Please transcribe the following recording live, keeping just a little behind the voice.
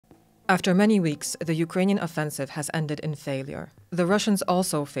After many weeks, the Ukrainian offensive has ended in failure. The Russians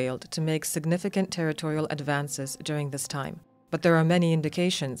also failed to make significant territorial advances during this time, but there are many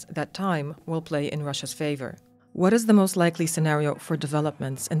indications that time will play in Russia's favor. What is the most likely scenario for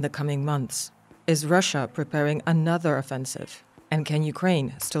developments in the coming months? Is Russia preparing another offensive? And can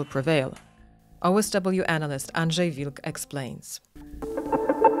Ukraine still prevail? OSW analyst Andrzej Wilk explains.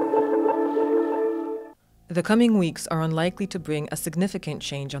 The coming weeks are unlikely to bring a significant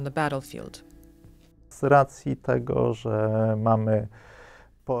change on the battlefield.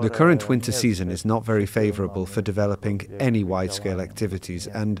 The current winter season is not very favorable for developing any wide-scale activities,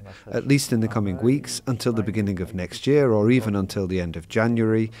 and at least in the coming weeks, until the beginning of next year or even until the end of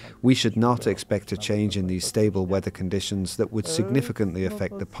January, we should not expect a change in these stable weather conditions that would significantly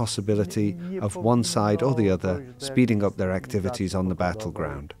affect the possibility of one side or the other speeding up their activities on the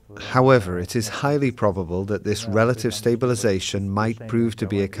battleground. However, it is highly probable that this relative stabilization might prove to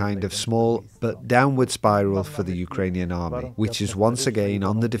be a kind of small but downward spiral for the Ukrainian army, which is once again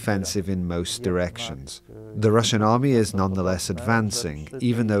on the defensive in most directions. The Russian army is nonetheless advancing,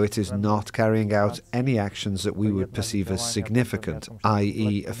 even though it is not carrying out any actions that we would perceive as significant,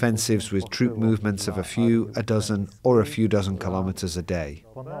 i.e. offensives with troop movements of a dozen or a few dozen kilometers a day.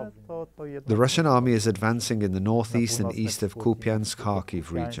 The Russian army is advancing in the northeast and east of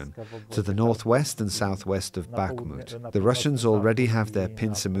Kupiansk-Kharkiv region, to the northwest and southwest of Bakhmut. The Russians already have their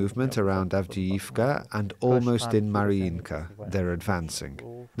pincer movement around Avdiivka and almost in Mariinka. They're advancing.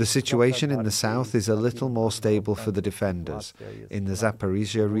 The situation in the south is a little more stable for the defenders. In the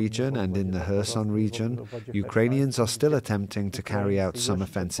Zaporizhia region and in the Kherson region, Ukrainians are still attempting to carry out some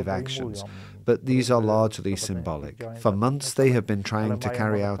offensive actions, but these are largely symbolic. For months they have been trying to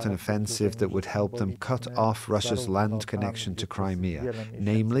carry out an offensive that would help them cut off Russia's land connection to Crimea,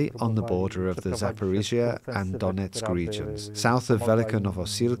 namely on the border of the Zaporizhia and Donetsk regions, south of Velika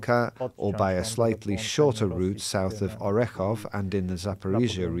Novosilka, or by a slightly shorter route south of Orekhov and in the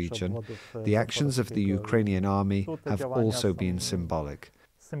Zaporizhia region. The actions of the Ukrainian army have also been symbolic.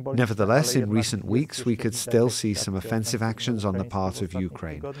 Nevertheless, in recent weeks, we could still see some offensive actions on the part of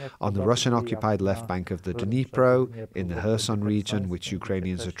Ukraine. On the Russian-occupied left bank of the Dnipro, in the Kherson region, which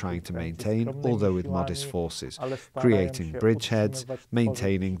Ukrainians are trying to maintain, although with modest forces, creating bridgeheads,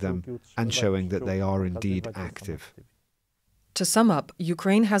 maintaining them, and showing that they are indeed active. To sum up,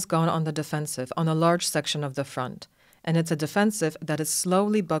 Ukraine has gone on the defensive on a large section of the front, and it's a defensive that is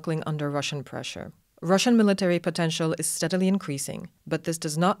slowly buckling under Russian pressure. Russian military potential is steadily increasing, but this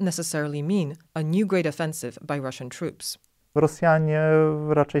does not necessarily mean a new great offensive by Russian troops.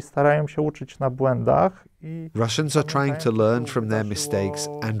 Russians are trying to learn from their mistakes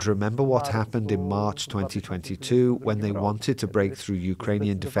and remember what happened in March 2022 when they wanted to break through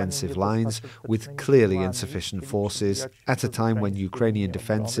Ukrainian defensive lines with clearly insufficient forces at a time when Ukrainian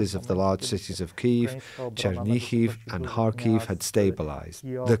defenses of the large cities of Kyiv, Chernihiv and Kharkiv had stabilized.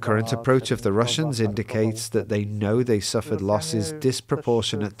 The current approach of the Russians indicates that they know they suffered losses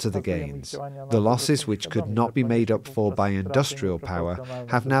disproportionate to the gains. The losses which could not be made up for by industrial power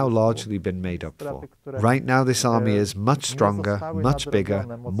have now largely been made up for. Right now this army is much stronger, much bigger,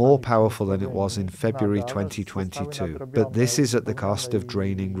 more powerful than it was in February 2022, but this is at the cost of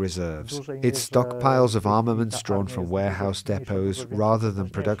draining reserves. Its stockpiles of armaments drawn from warehouse depots rather than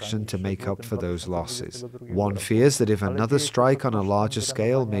production to make up for those losses. One fears that if another strike on a larger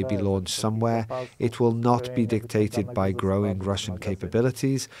scale may be launched somewhere, it will not be dictated by growing Russian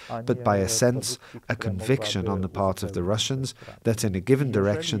capabilities, but by a sense, a conviction on the part of the Russians that in a given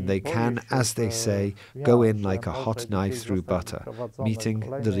direction they can, as they say, go in like a hot knife through butter, meeting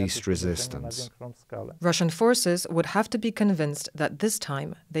the least resistance. Russian forces would have to be convinced that this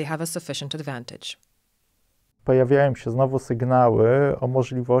time they have a sufficient advantage. There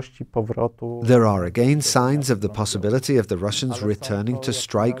are again signs of the possibility of the Russians returning to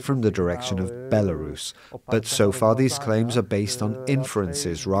strike from the direction of Belarus, but so far these claims are based on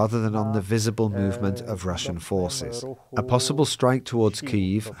inferences rather than on the visible movement of Russian forces. A possible strike towards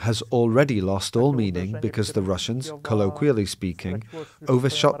Kyiv has already lost all meaning because the Russians, colloquially speaking,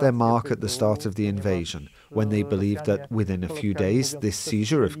 overshot their mark at the start of the invasion, when they believed that within a few days this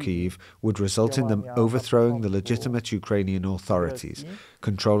seizure of Kyiv would result in them overthrowing the legitimate Ukrainian authorities,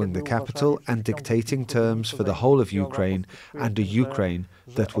 controlling the capital and dictating terms for the whole of Ukraine, and a Ukraine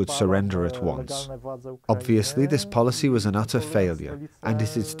that would surrender at once. Obviously, this policy was an utter failure, and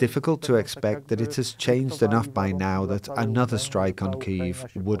it is difficult to expect that it has changed enough by now that another strike on Kyiv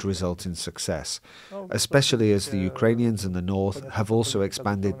would result in success, especially as the Ukrainians in the north have also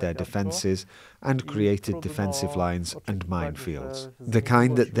expanded their defenses and created defensive lines and minefields, the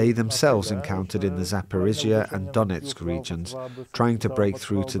kind that they themselves encountered in the Zaporizhia and Donetsk regions, trying to break break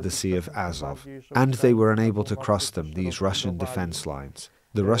through to the Sea of Azov, and they were unable to cross them, these Russian defense lines.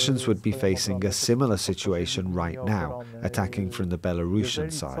 The Russians would be facing a similar situation right now, attacking from the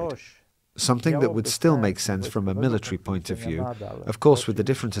Belarusian side. Something that would still make sense from a military point of view, of course with the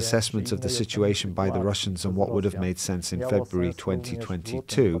different assessments of the situation by the Russians and what would have made sense in February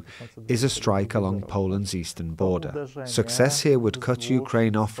 2022, is a strike along Poland's eastern border. Success here would cut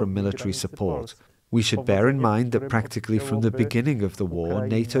Ukraine off from military support. We should bear in mind that practically from the beginning of the war,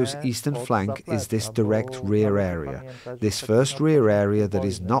 NATO's eastern flank is this direct rear area, this first rear area that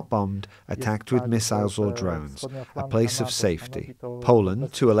is not bombed, attacked with missiles or drones, a place of safety.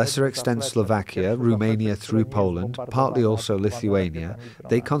 Poland, to a lesser extent Slovakia, Romania through Poland, partly also Lithuania,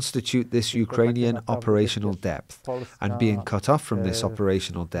 they constitute this Ukrainian operational depth, and being cut off from this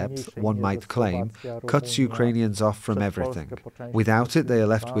operational depth, one might claim, cuts Ukrainians off from everything. Without it, they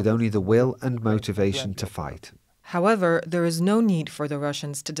are left with only the will and motivation to fight. However, there is no need for the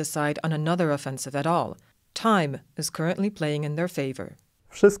Russians to decide on another offensive at all. Time is currently playing in their favor.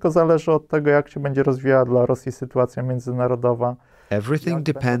 Wszystko zależy od tego, jak się będzie rozwijała dla Rosji sytuacja międzynarodowa. Everything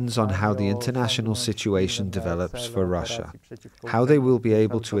depends on how the international situation develops for Russia, how they will be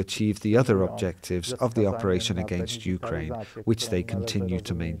able to achieve the other objectives of the operation against Ukraine, which they continue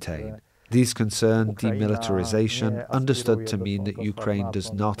to maintain. These concern demilitarization, understood to mean that Ukraine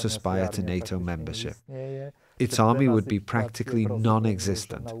does not aspire to NATO membership. Its army would be practically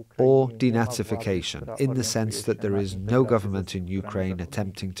non-existent, or denazification, in the sense that there is no government in Ukraine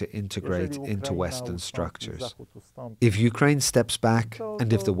attempting to integrate into Western structures. If Ukraine steps back,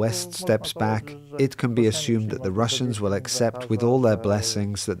 and if the West steps back, it can be assumed that the Russians will accept with all their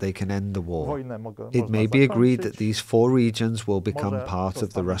blessings that they can end the war. It may be agreed that these four regions will become part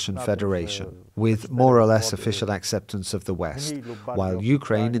of the Russian Federation, with more or less official acceptance of the West, while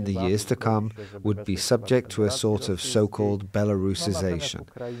Ukraine in the years to come would be subject to a sort of so-called Belarusization,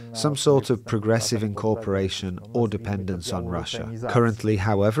 some sort of progressive incorporation or dependence on Russia. Currently,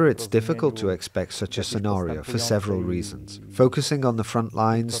 however, it's difficult to expect such a scenario for several reasons. Focusing on the front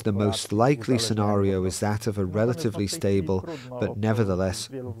lines, the most likely scenario is that of a relatively stable, but nevertheless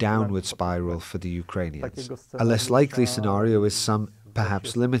downward spiral for the Ukrainians. A less likely scenario is some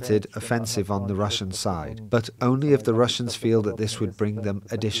perhaps limited offensive on the Russian side, but only if the Russians feel that this would bring them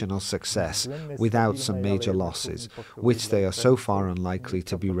additional success without some major losses, which they are so far unlikely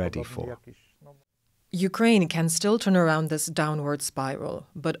to be ready for. Ukraine can still turn around this downward spiral,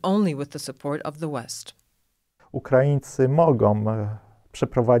 but only with the support of the West. Ukraińcy mogą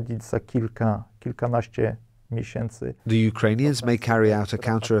przeprowadzić za kilkanaście miesięcy. The Ukrainians may carry out a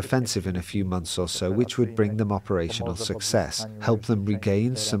counter-offensive in a few months or so, which would bring them operational success, help them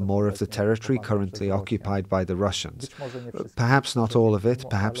regain some more of the territory currently occupied by the Russians. Perhaps not all of it,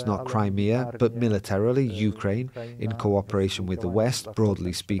 perhaps not Crimea, but militarily Ukraine, in cooperation with the West,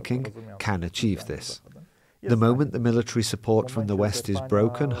 broadly speaking, can achieve this. The moment the military support from the West is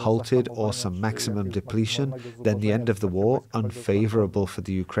broken, halted, or some maximum depletion, then the end of the war, unfavorable for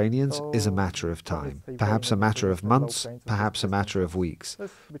the Ukrainians, is a matter of time. Perhaps a matter of months, perhaps a matter of weeks.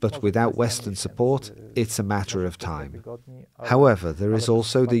 But without Western support, it's a matter of time. However, there is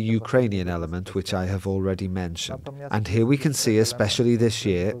also the Ukrainian element, which I have already mentioned. And here we can see, especially this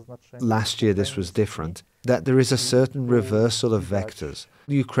year, last year this was different, that there is a certain reversal of vectors.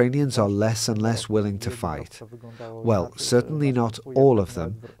 The Ukrainians are less and less willing to fight. Well, certainly not all of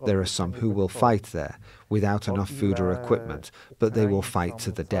them. There are some who will fight there, without enough food or equipment, but they will fight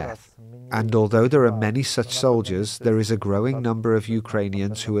to the death. And although there are many such soldiers, there is a growing number of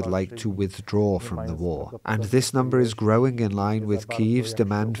Ukrainians who would like to withdraw from the war. And this number is growing in line with Kyiv's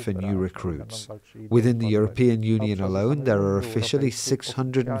demand for new recruits. Within the European Union alone, there are officially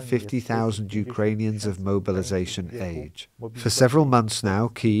 650,000 Ukrainians of mobilization age. For several months now,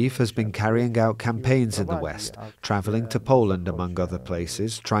 Kyiv has been carrying out campaigns in the West, traveling to Poland among other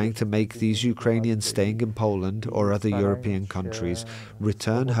places, trying to make these Ukrainians staying in Poland or other European countries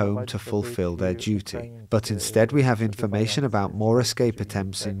return home to fulfill their duty. But instead we have information about more escape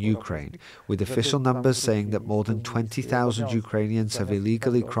attempts in Ukraine, with official numbers saying that more than 20,000 Ukrainians have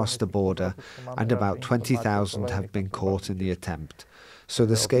illegally crossed the border and about 20,000 have been caught in the attempt. So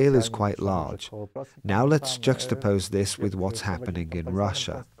the scale is quite large. Now let's juxtapose this with what's happening in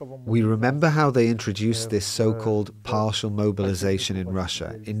Russia. We remember how they introduced this so-called partial mobilization in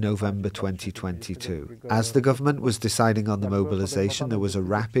Russia in November 2022. As the government was deciding on the mobilization, there was a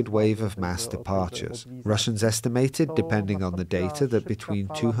rapid wave of mass departures. Russians estimated, depending on the data, that between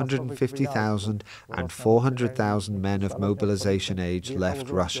 250,000 and 400,000 men of mobilization age left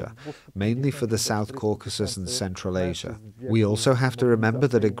Russia, mainly for the South Caucasus and Central Asia. We also have to remember remember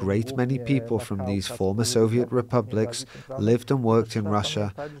that a great many people from these former Soviet republics lived and worked in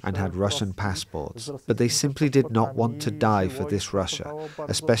Russia and had Russian passports, but they simply did not want to die for this Russia,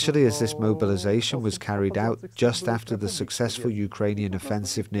 especially as this mobilization was carried out just after the successful Ukrainian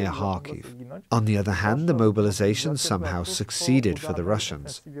offensive near Kharkiv. On the other hand, the mobilization somehow succeeded for the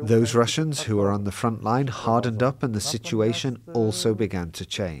Russians. Those Russians who are on the front line hardened up and the situation also began to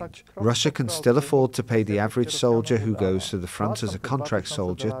change. Russia can still afford to pay the average soldier who goes to the front as a contract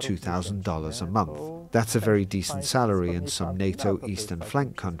soldier $2,000 a month. That's a very decent salary in some NATO eastern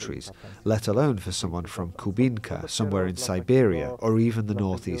flank countries, let alone for someone from Kubinka, somewhere in Siberia, or even the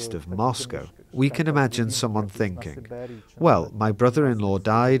northeast of Moscow. We can imagine someone thinking, well, my brother-in-law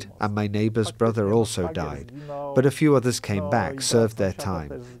died and my neighbor's brother also died, but a few others came back, served their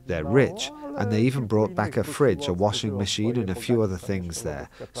time. They're rich, and they even brought back a fridge, a washing machine, and a few other things there,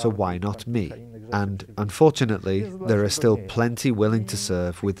 so why not me? And unfortunately, there are still plenty willing to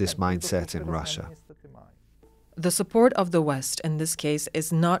serve with this mindset in Russia. The support of the West in this case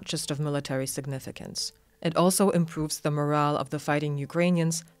is not just of military significance. It also improves the morale of the fighting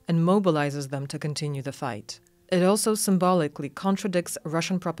Ukrainians and mobilizes them to continue the fight. It also symbolically contradicts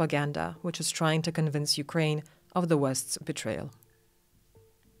Russian propaganda, which is trying to convince Ukraine of the West's betrayal.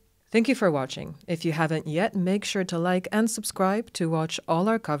 Thank you for watching. If you haven't yet, make sure to like and subscribe to watch all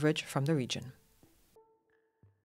our coverage from the region.